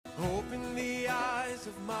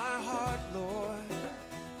of my heart, Lord.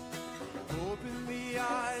 Open the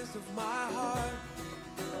eyes of my heart.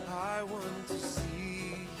 I want to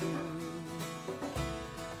see you.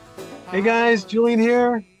 Hey guys, Julian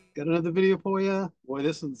here. Got another video for you. Boy,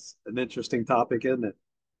 this is an interesting topic, isn't it?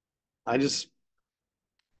 I just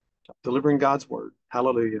delivering God's word.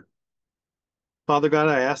 Hallelujah. Father God,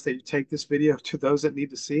 I ask that you take this video to those that need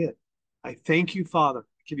to see it. I thank you, Father.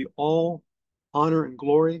 I give you all honor and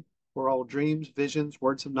glory for all dreams, visions,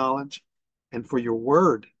 words of knowledge, and for your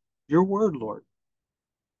word, Lord,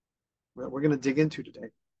 that we're going to dig into today.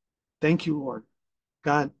 Thank you, Lord.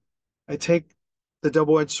 God, I take the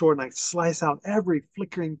double-edged sword and I slice out every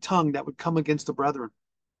flickering tongue that would come against the brethren.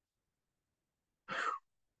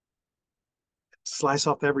 Slice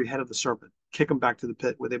off every head of the serpent, kick them back to the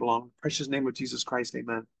pit where they belong. In the precious name of Jesus Christ,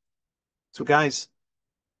 amen. So, guys,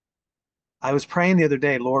 I was praying the other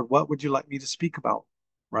day, Lord, what would you like me to speak about?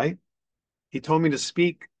 Right? He told me to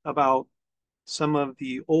speak about some of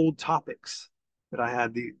the old topics that I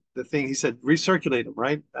had. The thing he said, recirculate them,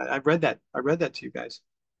 right? I read that. I read that to you guys.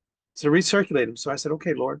 So recirculate them. So I said,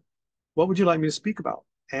 okay, Lord, what would you like me to speak about?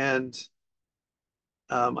 And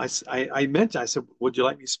I said, would you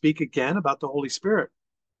like me to speak again about the Holy Spirit?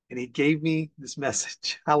 And he gave me this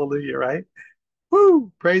message. Hallelujah, right?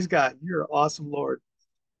 Woo! Praise God. You're awesome, Lord.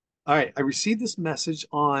 All right. I received this message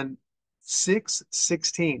on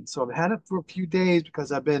 6/16. So I've had it for a few days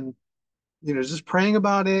because I've been, just praying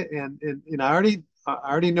about it. And I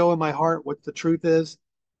already know in my heart what the truth is,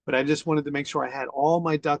 but I just wanted to make sure I had all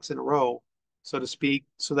my ducks in a row, so to speak,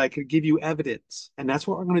 so that I could give you evidence. And that's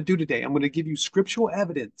what I'm going to do today. I'm going to give you scriptural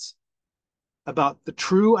evidence about the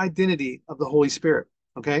true identity of the Holy Spirit.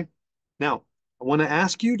 Okay. Now, I want to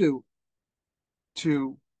ask you to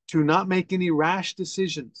to not make any rash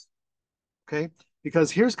decisions. Okay,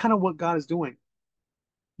 because here's kind of what God is doing.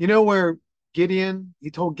 You know where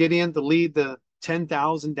he told Gideon to lead the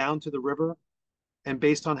 10,000 down to the river, and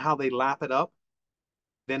based on how they lap it up,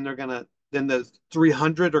 then the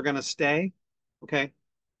 300 are gonna stay. Okay,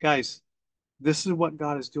 guys, this is what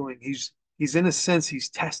God is doing. He's in a sense he's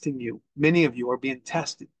testing you. Many of you are being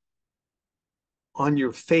tested on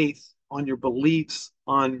your faith, on your beliefs,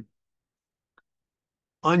 on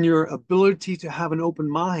your ability to have an open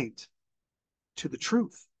mind to the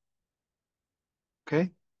truth. Okay.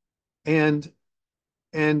 And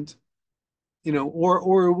and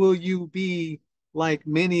or will you be like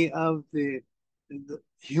many of the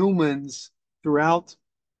humans throughout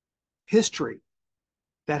history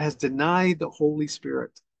that has denied the Holy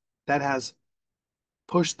Spirit, that has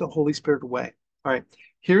pushed the Holy Spirit away? All right.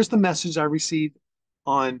 Here's the message I received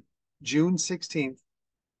on June 16th.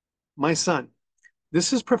 My son,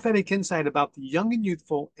 this is prophetic insight about the young and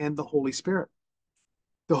youthful and the Holy Spirit.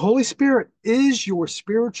 The Holy Spirit is your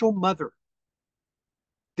spiritual mother.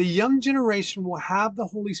 The young generation will have the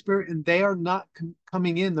Holy Spirit, and they are not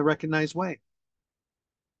coming in the recognized way.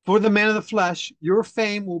 For the man of the flesh, your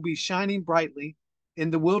fame will be shining brightly in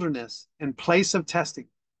the wilderness and place of testing.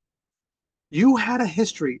 You had a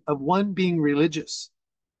history of one being religious,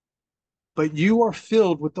 but you are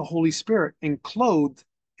filled with the Holy Spirit and clothed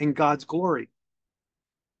in God's glory.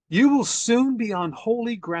 You will soon be on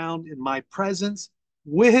holy ground in my presence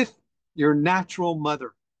with your natural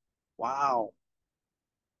mother. Wow.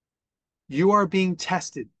 You are being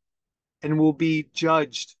tested and will be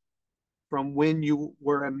judged from when you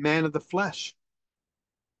were a man of the flesh.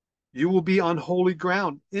 You will be on holy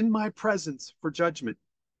ground in my presence for judgment.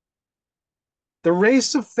 The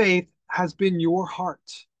race of faith has been your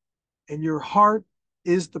heart, and your heart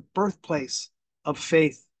is the birthplace of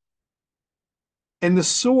faith. And the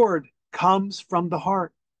sword comes from the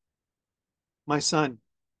heart. My son,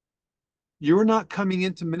 you're not coming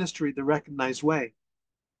into ministry the recognized way.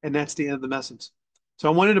 And that's the end of the message. So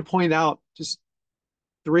I wanted to point out just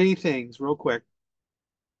three things real quick.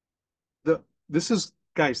 This is,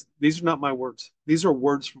 guys, these are not my words. These are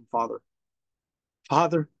words from Father.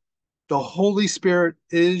 Father, the Holy Spirit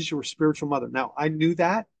is your spiritual mother. Now, I knew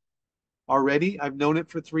that already. I've known it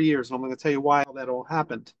for 3 years, and I'm going to tell you why that all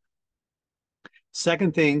happened.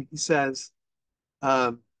 Second thing, he says,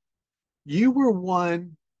 um, you were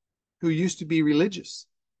one who used to be religious,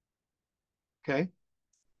 okay?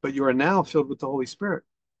 But you are now filled with the Holy Spirit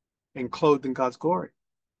and clothed in God's glory.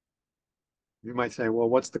 You might say, well,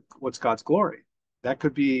 what's God's glory? That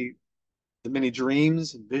could be the many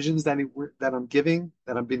dreams and visions that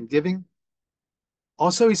I've been giving.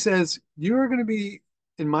 Also, he says, you are going to be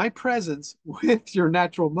in my presence with your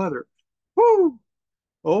natural mother. Woo!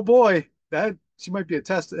 Oh boy, that she might be a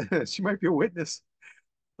test. She might be a witness.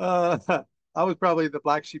 Uh, I was probably the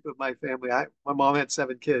black sheep of my family. My mom had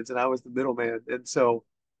 7 kids, and I was the middleman. And so,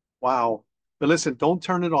 wow. But listen, don't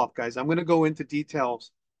turn it off, guys. I'm going to go into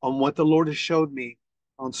details on what the Lord has showed me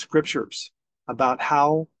on scriptures about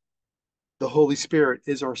how the Holy Spirit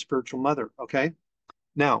is our spiritual mother. Okay.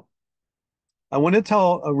 Now, I want to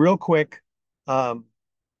tell a um,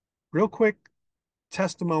 real quick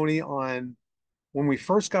testimony on when we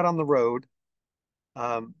first got on the road.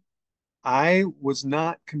 Um, I was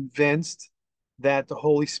not convinced that the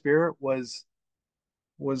Holy Spirit was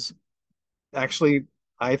actually,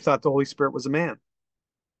 I thought the Holy Spirit was a man.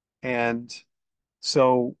 And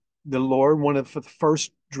so the Lord, one of the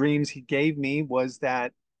first dreams he gave me was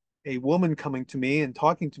that a woman coming to me and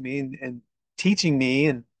talking to me and teaching me,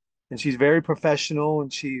 and she's very professional,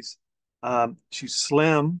 and she's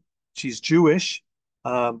slim, she's Jewish,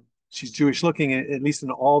 she's Jewish looking, at least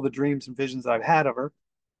in all the dreams and visions I've had of her.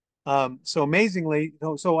 So amazingly,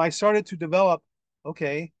 so I started to develop,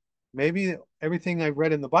 okay, maybe everything I've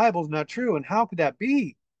read in the Bible is not true. And how could that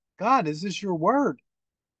be? God, is this your word?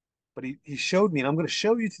 But he showed me, and I'm going to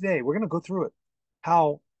show you today. We're going to go through it,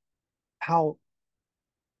 how how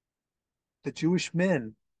the Jewish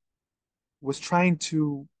men was trying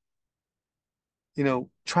to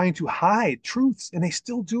hide truths, and they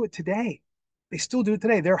still do it today. They still do it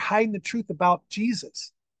today. They're hiding the truth about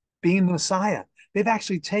Jesus being the Messiah. They've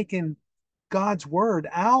actually taken God's word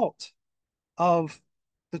out of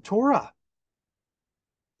the Torah.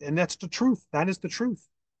 And that's the truth. That is the truth.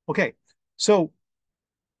 Okay. So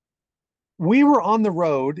we were on the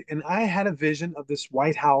road, and I had a vision of this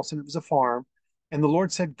white house, and it was a farm. And the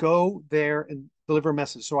Lord said, go there and deliver a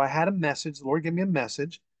message. So I had a message. The Lord gave me a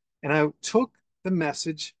message, and I took the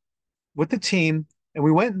message with the team, and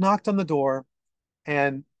we went and knocked on the door,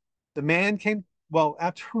 and the man came. Well,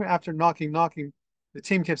 after knocking, the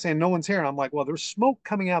team kept saying no one's here. And I'm like, well, there's smoke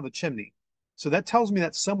coming out of the chimney, so that tells me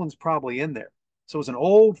that someone's probably in there. So it was an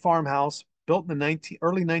old farmhouse built in the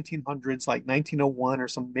early 1900s, like 1901 or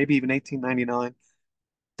some, maybe even 1899,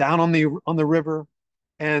 down on the river.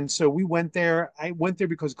 And so we went there. I went there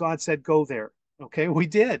because God said go there. Okay, we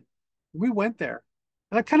did. We went there,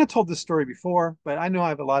 and I kind of told this story before, but I know I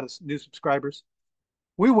have a lot of new subscribers.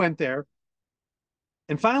 We went there,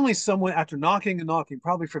 and finally, someone, after knocking and knocking,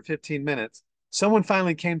 probably for 15 minutes, someone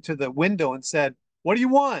finally came to the window and said, what do you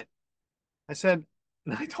want? I said,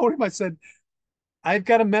 and I told him, I said, I've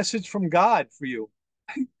got a message from God for you,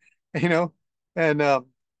 you know, and and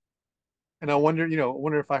I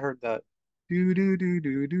wonder if I heard that do do do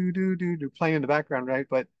do do do do do playing in the background, right?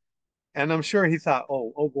 But and I'm sure he thought,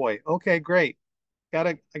 oh boy, okay, great,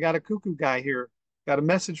 I got a cuckoo guy here, got a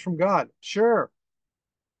message from God, sure.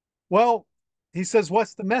 Well, he says,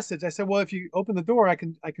 what's the message? I said, well, if you open the door, I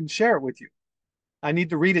can share it with you. I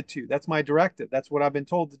need to read it to you. That's my directive. That's what I've been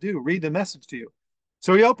told to do. Read the message to you.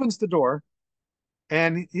 So he opens the door,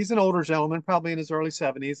 and he's an older gentleman, probably in his early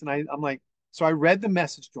 70s. And I'm like, so I read the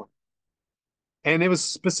message to him. And it was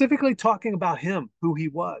specifically talking about him, who he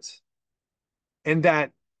was. And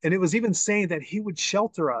that, and it was even saying that he would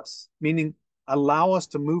shelter us, meaning allow us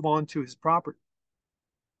to move on to his property.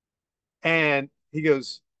 And he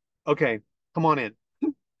goes, okay, come on in.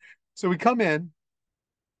 So we come in,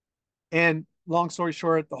 and long story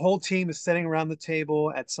short, the whole team is sitting around the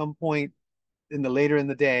table at some point later in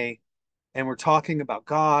the day, and we're talking about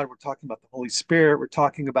God, we're talking about the Holy Spirit, we're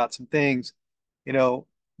talking about some things. You know,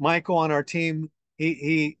 Michael on our team,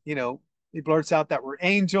 he blurts out that we're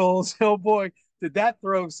angels. Oh boy, did that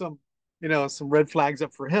throw some red flags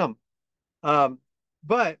up for him. Um,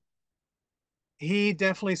 but he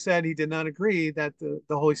definitely said he did not agree that the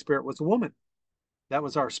Holy Spirit was a woman. That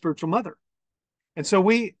was our spiritual mother. And so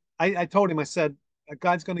I told him, I said,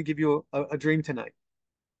 God's going to give you a dream tonight,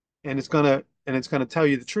 and it's gonna tell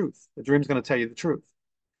you the truth. The dream's going to tell you the truth.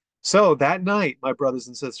 So that night, my brothers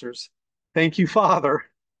and sisters, thank you, Father,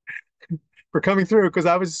 for coming through, because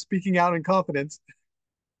I was speaking out in confidence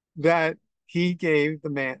that he gave the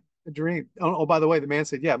man a dream. Oh, by the way, the man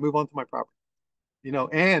said, "Yeah, move on to my property."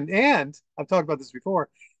 And I've talked about this before.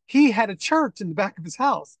 He had a church in the back of his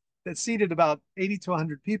house that seated about 80 to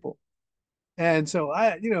 100 people. And so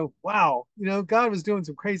wow, God was doing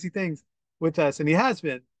some crazy things with us, and he has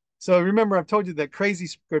been. So remember, I've told you that crazy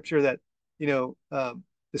scripture that, you know,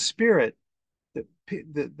 the spirit,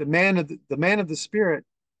 the man of the spirit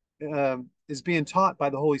is being taught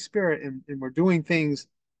by the Holy Spirit, and we're doing things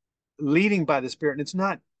leading by the Spirit.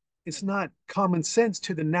 And it's not common sense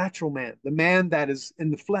to the natural man, the man that is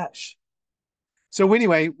in the flesh. So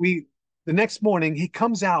anyway, the next morning he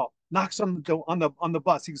comes out, knocks on the door, on the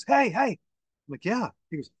bus. He goes, "Hey, hey." I'm like, "Yeah."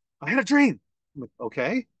 He goes, "I had a dream." I'm like,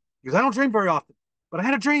 "Okay." He goes, "I don't dream very often, but I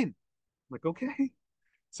had a dream." like, okay.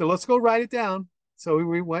 So let's go write it down. So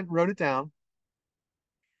we went and wrote it down.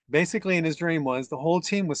 Basically, in his dream was the whole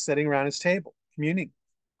team was sitting around his table, communing.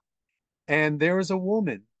 And there was a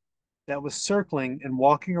woman that was circling and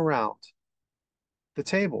walking around the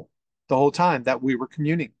table the whole time that we were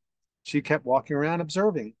communing. She kept walking around,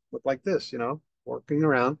 observing, looked like this, walking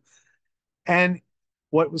around. And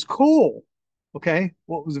what was cool, okay,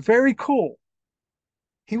 what was very cool,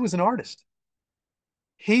 he was an artist.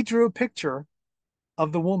 He drew a picture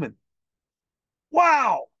of the woman.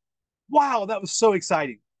 Wow. Wow. That was so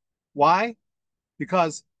exciting. Why?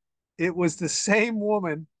 Because it was the same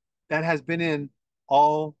woman that has been in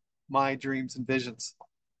all my dreams and visions.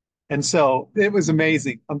 And so it was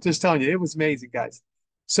amazing. I'm just telling you, it was amazing, guys.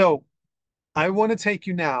 So I want to take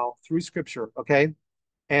you now through scripture, okay?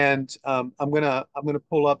 And I'm gonna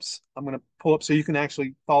pull up so you can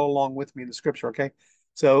actually follow along with me in the scripture, okay?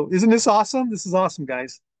 So isn't this awesome? This is awesome,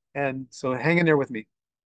 guys. And so hang in there with me.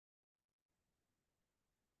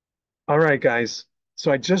 All right, guys.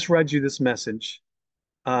 So I just read you this message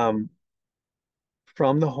um,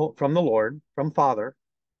 from the Lord, from Father,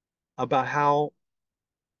 about how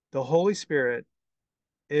the Holy Spirit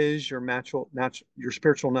is your your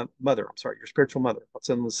spiritual mother. I'm sorry, your spiritual mother. That's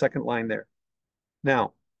in the second line there.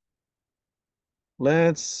 Now,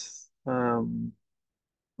 let's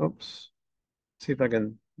oops, see if I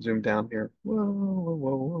can zoom down here. Whoa, whoa,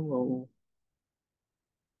 whoa, whoa, whoa.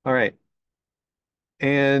 All right.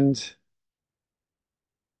 And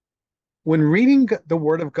when reading the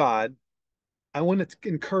Word of God, I want to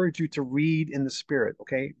encourage you to read in the Spirit,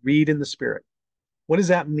 okay? Read in the Spirit. What does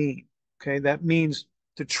that mean? Okay, that means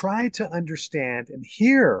to try to understand and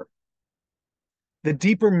hear the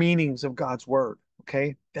deeper meanings of God's Word.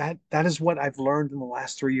 Okay, that is what I've learned in the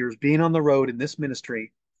last 3 years, being on the road in this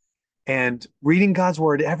ministry and reading God's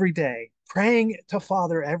Word every day, praying to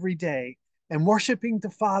Father every day, and worshiping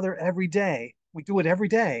the Father every day. We do it every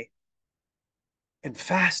day, and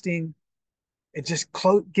fasting and just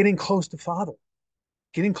getting close to Father,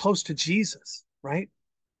 getting close to Jesus, right?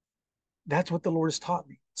 That's what the Lord has taught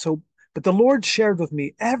me. So, but the Lord shared with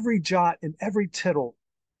me every jot and every tittle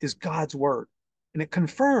is God's word. And it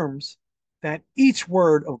confirms that each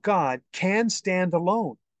word of God can stand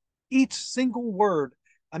alone. Each single word,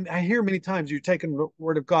 I hear many times you're taking the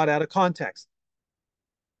word of God out of context.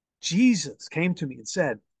 Jesus came to me and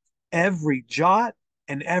said, every jot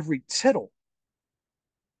and every tittle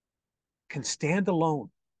can stand alone.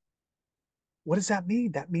 What does that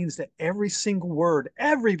mean? That means that every single word,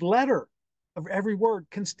 every letter of every word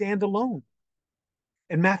can stand alone.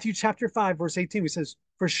 In Matthew chapter 5, verse 18, he says,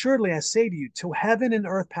 for surely I say to you, till heaven and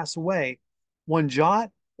earth pass away, one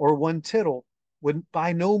jot or one tittle would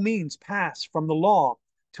by no means pass from the law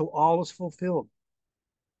till all is fulfilled.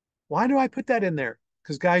 Why do I put that in there?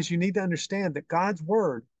 Because, guys, you need to understand that God's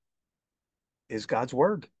word is God's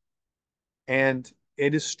word, and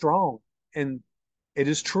it is strong, and it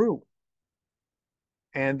is true.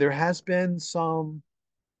 And there has been some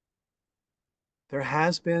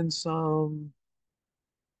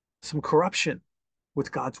corruption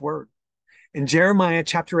with God's word. In Jeremiah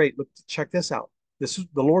chapter 8, look, check this out. This is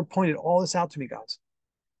the Lord pointed all this out to me, guys.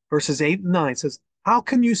 Verses 8 and 9 says, how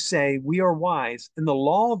can you say we are wise and the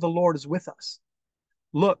law of the Lord is with us?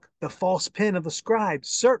 Look, the false pen of the scribe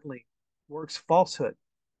certainly works falsehood.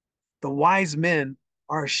 The wise men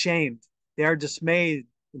are ashamed. They are dismayed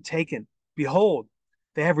and taken. Behold,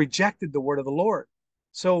 they have rejected the word of the Lord.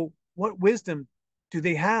 So what wisdom do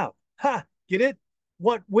they have? Ha, get it?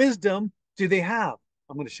 What wisdom do they have?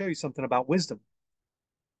 I'm going to show you something about wisdom.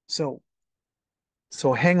 So,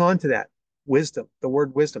 so hang on to that. Wisdom, the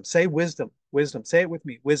word wisdom. Say wisdom, wisdom. Say it with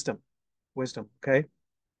me. Wisdom, wisdom. Okay.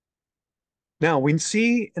 Now, we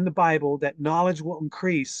see in the Bible that knowledge will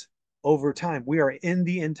increase over time. We are in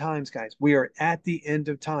the end times, guys. We are at the end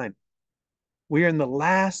of time. We're in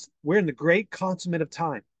the great consummate of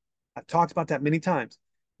time. I've talked about that many times.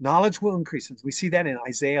 Knowledge will increase. We see that in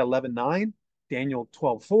Isaiah 11:9, Daniel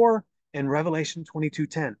 12:4, and Revelation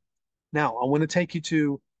 22:10. Now, I want to take you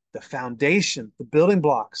to the foundation, the building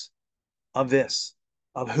blocks of this,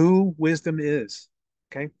 of who wisdom is.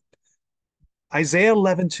 Okay. Isaiah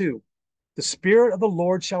 11:2, the Spirit of the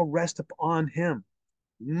Lord shall rest upon him.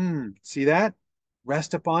 See that?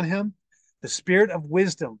 Rest upon him. The Spirit of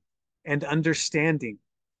wisdom and understanding,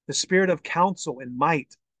 the Spirit of counsel and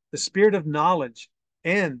might, the Spirit of knowledge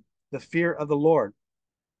and the fear of the Lord.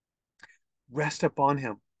 Rest upon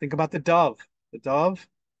him. Think about the dove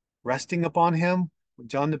resting upon him. When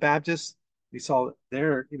John the Baptist, we saw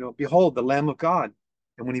there, behold, the Lamb of God.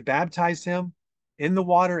 And when he baptized him in the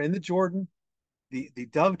water, in the Jordan, the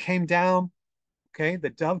dove came down, Okay, the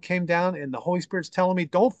dove came down, and the Holy Spirit's telling me,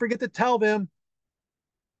 don't forget to tell them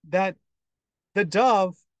that the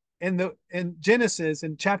dove in Genesis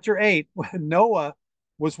in chapter 8, when Noah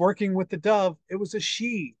was working with the dove, it was a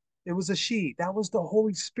she. It was a she. That was the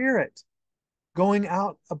Holy Spirit going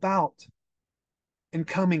out about and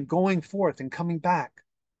coming, going forth and coming back,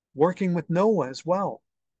 working with Noah as well.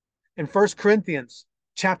 In 1 Corinthians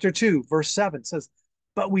chapter 2, verse 7 says,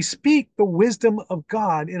 but we speak the wisdom of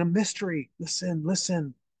God in a mystery. Listen,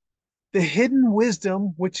 listen. The hidden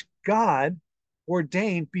wisdom which God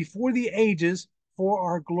ordained before the ages for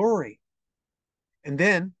our glory. And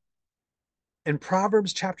then in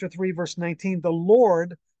Proverbs chapter 3, verse 19, the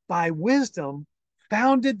Lord by wisdom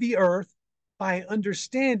founded the earth, by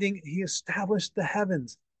understanding he established the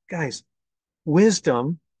heavens. Guys,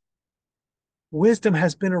 wisdom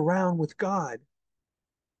has been around with God.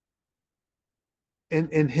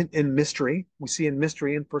 In mystery, we see in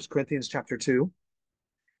mystery in 1 Corinthians chapter 2,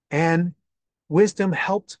 and wisdom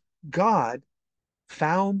helped God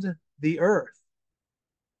found the earth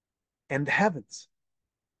and the heavens.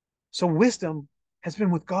 So wisdom has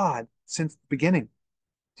been with God since the beginning.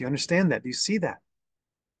 Do you understand that? Do you see that?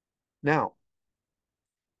 Now,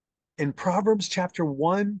 in Proverbs chapter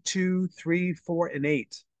 1, 2, 3, 4, and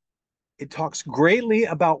 8, it talks greatly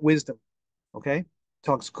about wisdom. Okay? It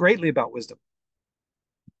talks greatly about wisdom.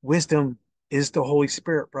 Wisdom is the Holy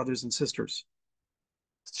Spirit, brothers and sisters.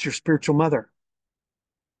 It's your spiritual mother.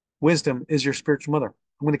 Wisdom is your spiritual mother.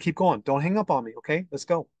 I'm going to keep going. Don't hang up on me. Okay? Let's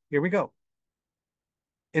go. Here we go.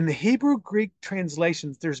 In the Hebrew Greek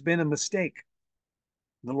translations, there's been a mistake.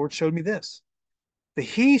 The Lord showed me this. The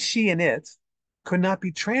he, she, and it could not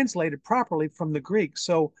be translated properly from the Greek.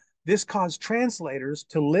 So this caused translators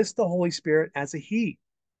to list the Holy Spirit as a he,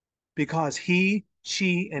 because he,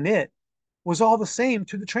 she, and it was all the same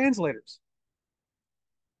to the translators.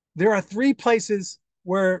 There are three places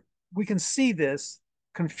where we can see this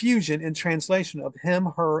confusion in translation of him,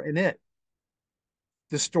 her, and it.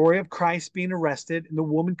 The story of Christ being arrested and the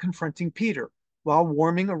woman confronting Peter while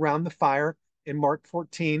warming around the fire in Mark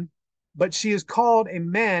 14, but she is called a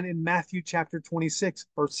man in Matthew chapter 26,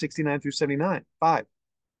 verse 69 through 79, 5.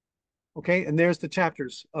 Okay, and there's the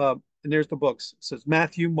chapters, and there's the books. It says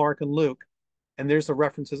Matthew, Mark, and Luke, and there's the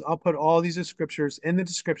references. I'll put all these scriptures in the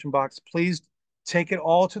description box. Please take it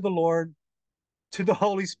all to the Lord, to the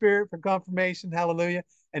Holy Spirit for confirmation. Hallelujah.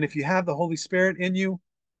 And if you have the Holy Spirit in you,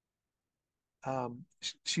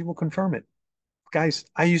 she will confirm it. Guys,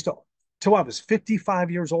 I used to, till I was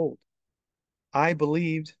 55 years old, I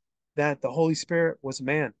believed that the Holy Spirit was a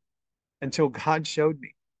man until God showed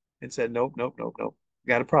me and said, nope, nope, nope, nope.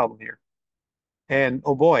 Got a problem here. And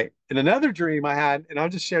oh boy, in another dream I had, and I'll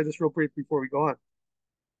just share this real brief before we go on.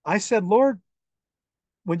 I said, Lord,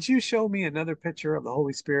 would you show me another picture of the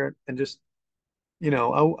Holy Spirit and just,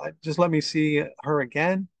 just let me see her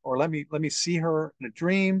again, or let me see her in a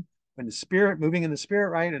dream, in the spirit, moving in the spirit,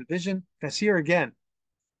 right? In a vision. If I see her again.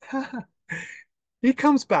 He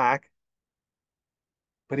comes back,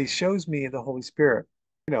 but he shows me the Holy Spirit.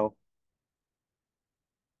 You know,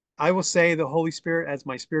 I will say the Holy Spirit as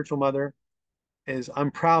my spiritual mother is I'm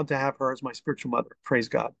proud to have her as my spiritual mother. Praise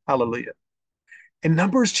God. Hallelujah. In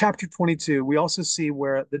Numbers chapter 22, we also see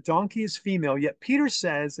where the donkey is female, yet Peter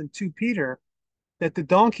says in 2 Peter that the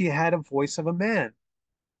donkey had a voice of a man.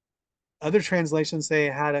 Other translations say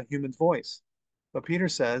it had a human voice, but Peter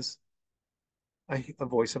says a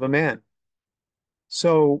voice of a man.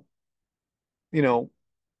 So, you know,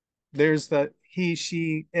 there's the he,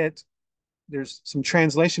 she, it. There's some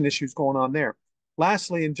translation issues going on there.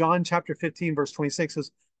 Lastly, in John chapter 15, verse 26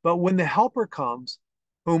 says, but when the helper comes,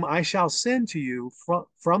 whom I shall send to you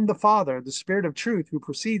from the Father, the Spirit of truth who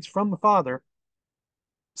proceeds from the Father,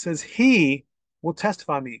 says he will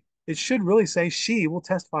testify me. It should really say she will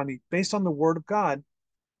testify me based on the word of God,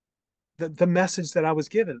 the message that I was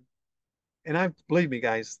given. And believe me,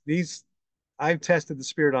 guys, I've tested the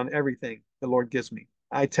Spirit on everything the Lord gives me.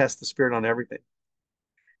 I test the Spirit on everything.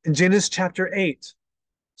 In Genesis chapter 8,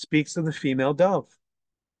 speaks of the female dove.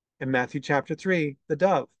 In Matthew chapter 3, the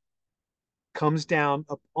dove comes down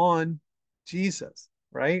upon Jesus,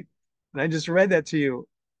 right? And I just read that to you,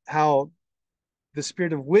 how the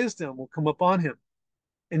spirit of wisdom will come upon him.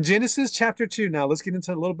 In Genesis chapter 2, now let's get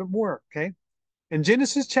into a little bit more, okay? In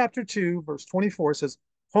Genesis chapter 2, verse 24 says,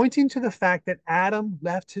 pointing to the fact that Adam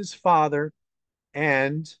left his father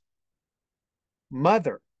and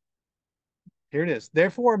mother. Here it is.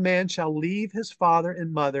 Therefore, a man shall leave his father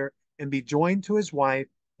and mother and be joined to his wife,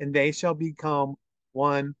 and they shall become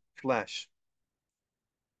one flesh.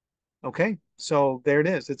 Okay, so there it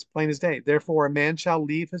is. It's plain as day. Therefore, a man shall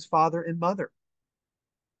leave his father and mother.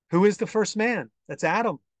 Who is the first man? That's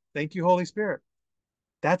Adam. Thank you, Holy Spirit.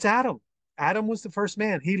 That's Adam. Adam was the first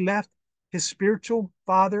man. He left his spiritual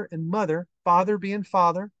father and mother, father being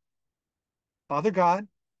Father God,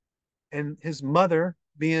 and his mother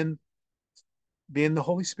being the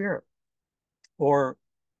Holy Spirit or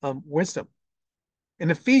wisdom.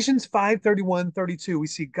 In Ephesians 5:31-32, we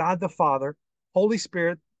see God the Father, Holy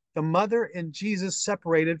Spirit, the mother, and Jesus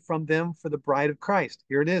separated from them for the bride of Christ.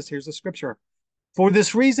 Here it is. Here's the scripture. For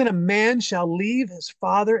this reason, a man shall leave his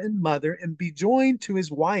father and mother and be joined to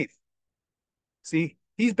his wife. See,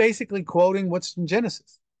 he's basically quoting what's in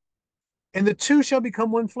Genesis. And the two shall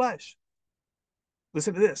become one flesh.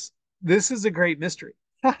 Listen to this. This is a great mystery.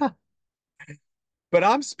 But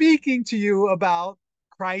I'm speaking to you about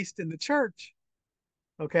Christ and the church.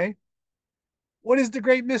 Okay. What is the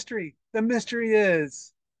great mystery? The mystery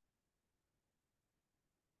is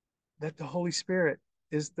that the Holy Spirit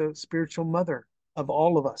is the spiritual mother of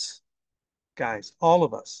all of us, guys, all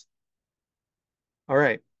of us. All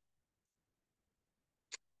right.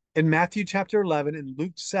 In Matthew chapter 11 and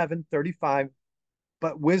Luke 7:35,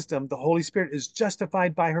 but wisdom, the Holy Spirit, is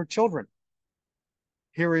justified by her children.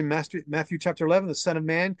 Here in Matthew chapter 11, the Son of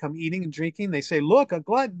Man come eating and drinking. They say, look, a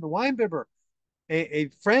glutton, a winebibber, a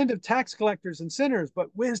friend of tax collectors and sinners,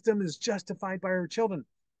 but wisdom is justified by her children.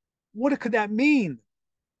 What could that mean?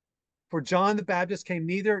 For John the Baptist came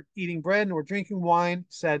neither eating bread nor drinking wine,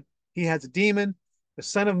 said he has a demon. The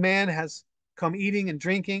Son of Man has come eating and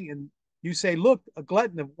drinking, and you say, look, a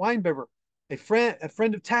glutton, a winebibber, a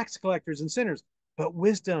friend of tax collectors and sinners. But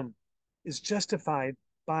wisdom is justified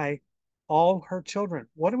by all her children.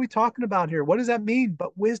 What are we talking about here? What does that mean?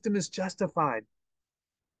 But wisdom is justified.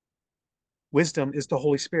 Wisdom is the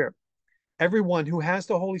Holy Spirit. Everyone who has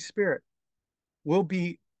the Holy Spirit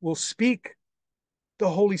will speak the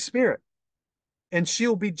Holy Spirit, and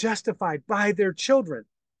she'll be justified by their children,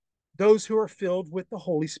 those who are filled with the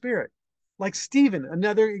Holy Spirit. Like Stephen,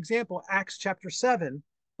 another example, Acts chapter 7,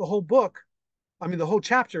 the whole book, the whole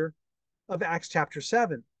chapter of Acts chapter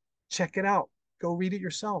 7. Check it out. Go read it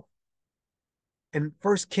yourself. And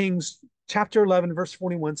First Kings chapter 11, verse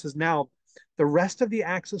 41 says, now the rest of the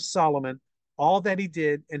acts of Solomon, all that he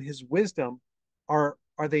did and his wisdom, are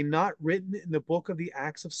they not written in the book of the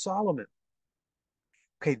acts of Solomon?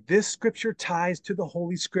 Okay, this scripture ties to the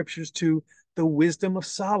Holy Scriptures to the wisdom of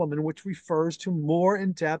Solomon, which refers to more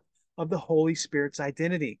in depth of the Holy Spirit's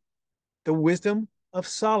identity. The wisdom of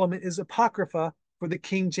Solomon is apocrypha for the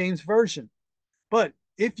King James Version. But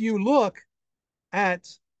if you look at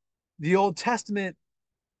the Old Testament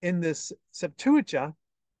in this Septuagint,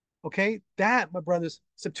 okay, that, my brothers,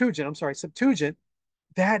 Septuagint,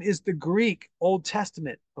 that is the Greek Old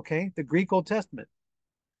Testament, okay, the Greek Old Testament.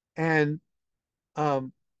 And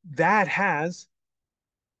that has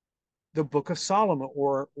the Book of Solomon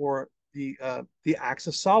or the Acts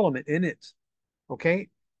of Solomon in it. Okay,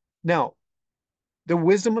 now the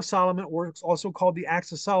Wisdom of Solomon, or it's also called the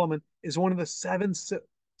Acts of Solomon, is one of the seven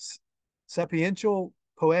sapiential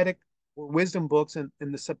poetic or wisdom books in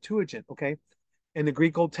the Septuagint. Okay, in the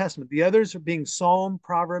Greek Old Testament. The others are being Psalm,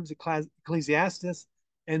 Proverbs, Ecclesiastes,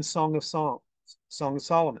 and Song of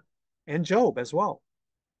Solomon, and Job as well.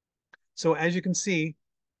 So as you can see,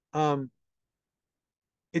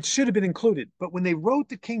 it should have been included. But when they wrote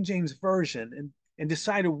the King James Version and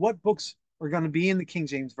decided what books are going to be in the King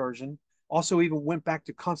James Version, also even went back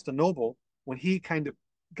to Constantinople when he kind of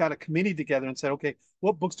got a committee together and said, okay,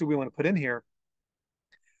 what books do we want to put in here?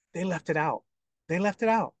 They left it out. They left it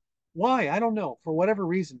out. Why? I don't know. For whatever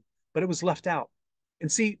reason, but it was left out.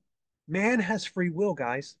 And see, man has free will,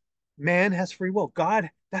 guys. Man has free will.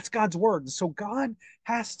 That's God's word. So God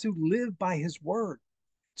has to live by his word.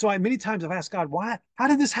 So many times I've asked God, why? How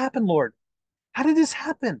did this happen, Lord? How did this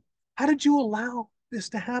happen? How did you allow this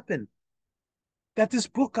to happen? That this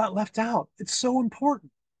book got left out. It's so important.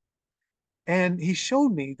 And he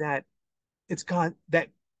showed me that it's God, that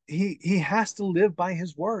he has to live by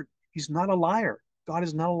his word. He's not a liar. God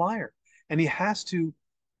is not a liar. And he has to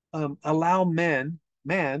allow man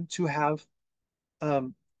to have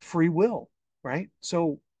free will, right?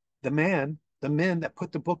 So the men that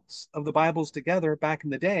put the books of the Bibles together back in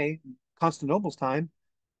the day, Constantinople's time,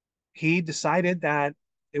 he decided that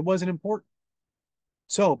it wasn't important.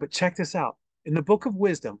 So, but check this out. In the Book of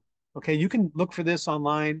Wisdom, okay, you can look for this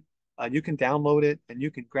online. You can download it and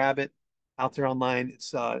you can grab it out there online.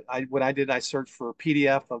 It's what I did, I searched for a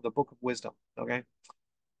PDF of the Book of Wisdom. Okay.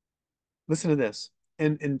 Listen to this.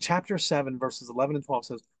 In chapter 7, verses 11 and 12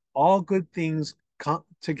 says, all good things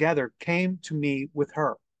together came to me with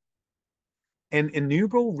her, and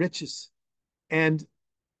innumerable riches and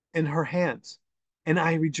in her hands, and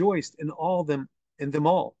I rejoiced in them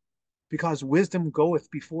all. because wisdom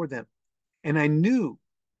goeth before them. And I knew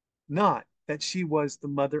not that she was the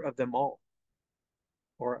mother of them all,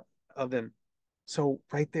 or of them. So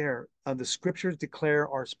right there, the scriptures declare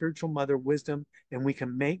our spiritual mother wisdom, and we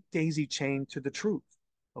can make daisy chain to the truth.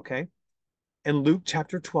 Okay. And Luke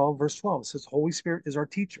chapter 12, verse 12 says, Holy Spirit is our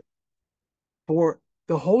teacher. For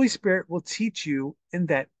the Holy Spirit will teach you in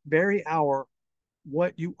that very hour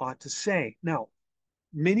what you ought to say. Now,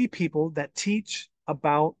 many people that teach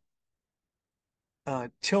about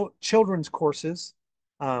children's courses,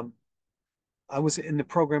 um, I was in the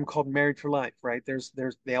program called Married for Life, right?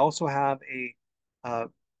 They also have uh,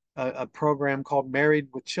 a program called Married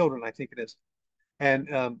with Children, I think it is. And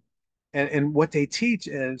and what they teach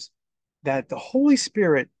is that the Holy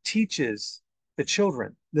Spirit teaches the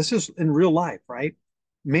children. This is in real life, right?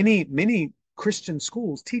 Many Christian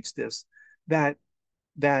schools teach this, that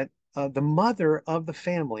the mother of the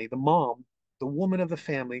family, the mom, the woman of the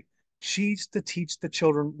family, she's to teach the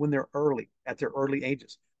children when they're early, at their early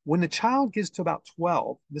ages. When the child gets to about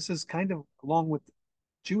 12, this is kind of along with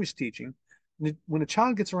Jewish teaching, when a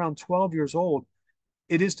child gets around 12 years old,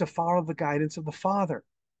 it is to follow the guidance of the father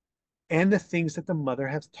and the things that the mother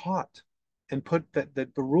has taught, and put the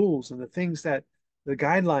rules and the things that the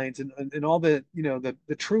guidelines and all the,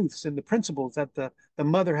 the truths and the principles that the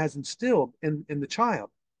mother has instilled in the child.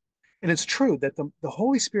 And it's true that the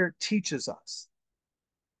Holy Spirit teaches us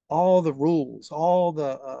all the rules, all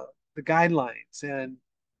the guidelines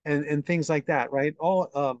and things like that, right?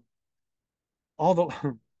 All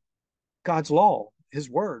the God's law, His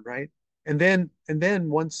word, right? And then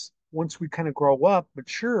once we kind of grow up,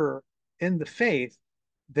 mature in the faith,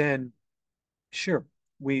 then sure,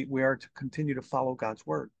 we are to continue to follow God's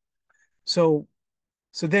word. So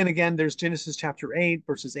so then again, there's Genesis chapter 8,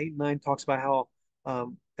 verses 8 and 9 talks about how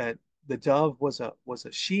that the dove was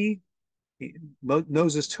a she.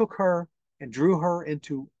 Moses took her and drew her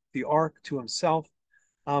into the ark to himself.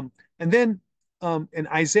 And then in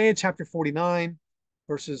Isaiah chapter 49,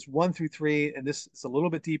 verses 1 through 3, and this is a little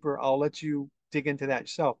bit deeper. I'll let you dig into that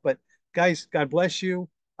yourself. But guys, God bless you.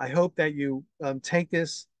 I hope that you take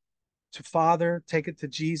this to Father, take it to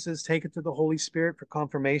Jesus, take it to the Holy Spirit for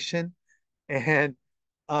confirmation. And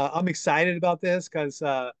I'm excited about this because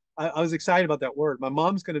I was excited about that word. My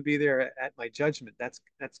mom's going to be there at my judgment. That's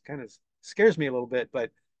kind of scares me a little bit, but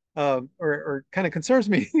or kind of concerns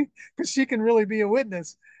me because she can really be a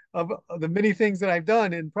witness of the many things that I've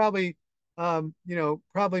done, and probably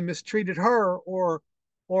probably mistreated her or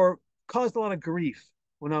caused a lot of grief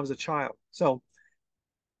when I was a child. So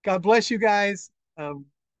God bless you guys. I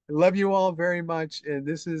love you all very much. And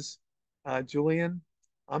this is Julian.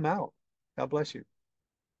 I'm out. God bless you.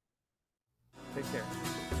 Take care.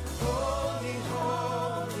 Holy,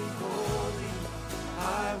 holy, holy,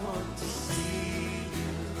 I want to see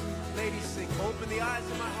you. Ladies, sing, open the eyes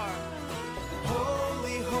of my heart.